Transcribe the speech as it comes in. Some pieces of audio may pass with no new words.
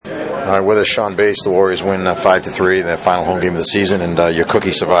All right, with us, Sean Bates. The Warriors win 5-3 in their final home game of the season, and your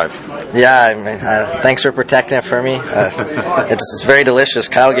cookie survived. Yeah, thanks for protecting it for me. It's very delicious.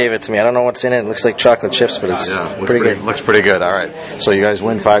 Kyle gave it to me. I don't know what's in it. It looks like chocolate chips, but it's pretty good. Looks pretty good. All right. So you guys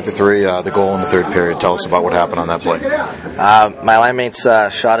win 5-3. The goal in the third period. Tell us about what happened on that play. My line mates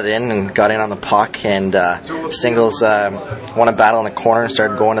shot it in and got in on the puck, and Singles won a battle in the corner and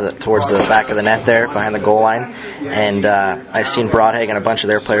started going towards the back of the net there behind the goal line. And I seen Broadhag and a bunch of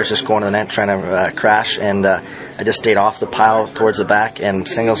their players just going to the net trying to crash, and I just stayed off the pile towards the back, and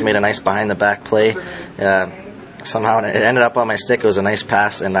Singles made a nice behind-the-back play. Somehow it ended up on my stick. It was a nice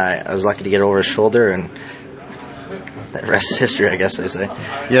pass, and I was lucky to get over his shoulder, and the rest is history, I guess I say.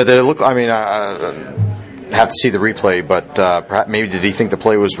 Yeah, did it look? I mean, have to see the replay, but perhaps, maybe did he think the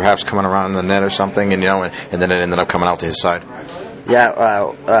play was perhaps coming around the net or something, and and then it ended up coming out to his side?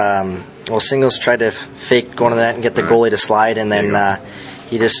 Yeah, well, Singles tried to fake going to the net and get the goalie to slide, and then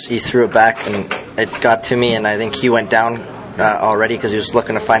he threw it back, and it got to me, and I think he went down already because he was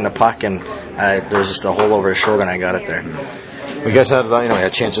looking to find the puck, and there was just a hole over his shoulder, and I got it there. We guys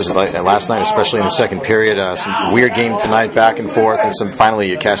had chances last night, especially in the second period. Some weird game tonight, back and forth, and finally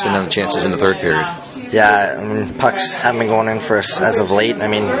you cashed in on the chances in the third period. Yeah, I mean, pucks haven't been going in for us as of late. I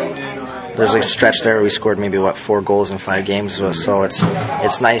mean, there's a stretch there where we scored maybe 4 goals in 5 games, so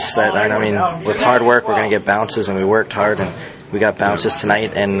it's nice that, I mean, with hard work we're going to get bounces, and we worked hard and we got bounces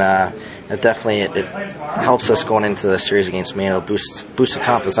tonight, and it helps us going into the series against Maine. It'll boost the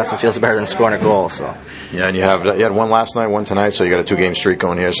confidence. Nothing feels better than scoring a goal. So yeah, and you had one last night, one tonight, so you got a 2-game streak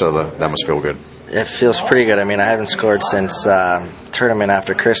going here, so that must feel good. It feels pretty good. I mean, I haven't scored since tournament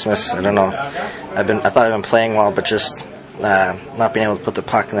after Christmas. I don't know. I thought I'd been playing well, but just not being able to put the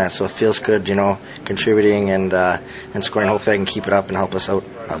puck in that. So it feels good, contributing and scoring. Hopefully I can keep it up and help us out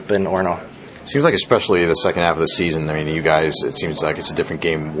up in Orono. Seems like especially the second half of the season, I mean, you guys, it seems like it's a different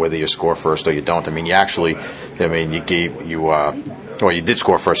game whether you score first or you don't. I mean, you did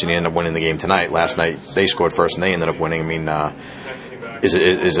score first and you ended up winning the game tonight. Last night they scored first and they ended up winning. I mean, is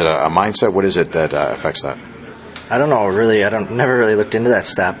it a mindset? What is it that affects that? I don't know, really. Never really looked into that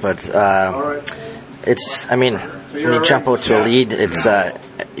stat, but when you jump out to a lead, it's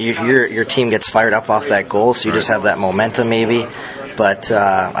your team gets fired up off that goal, so you just have that momentum maybe. But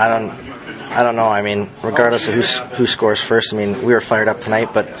I don't know. I mean, regardless of who scores first, I mean, we were fired up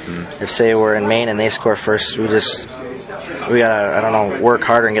tonight, but if, say, we're in Maine and they score first, we gotta, work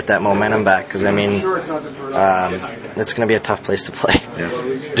harder and get that momentum back, because, I mean, it's going to be a tough place to play. Yeah.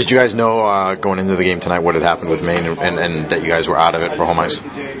 Did you guys know going into the game tonight what had happened with Maine and that you guys were out of it for home ice?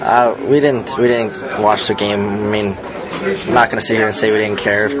 We didn't watch the game. I mean, I'm not going to sit here and say we didn't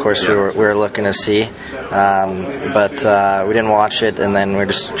care. Of course, we were looking to see, but we didn't watch it, and then we're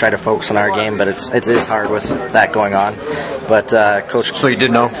just trying to focus on our game. But it is hard with that going on. But Coach. So you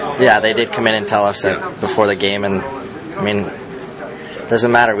did know? Yeah, they did come in and tell us that before the game, and I mean, it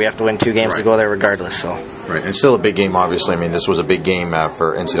doesn't matter. We have to win 2 games to go there regardless. So. Right, and still a big game, obviously. I mean, this was a big game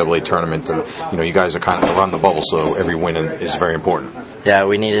for NCAA tournament. You guys are kind of around the bubble, so every win is very important. Yeah,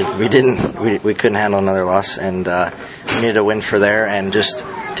 we couldn't handle another loss, and we needed a win for there, and just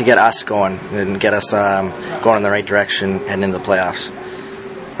to get us going and get us going in the right direction and into the playoffs.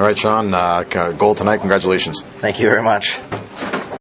 All right, Sean, goal tonight. Congratulations. Thank you very much.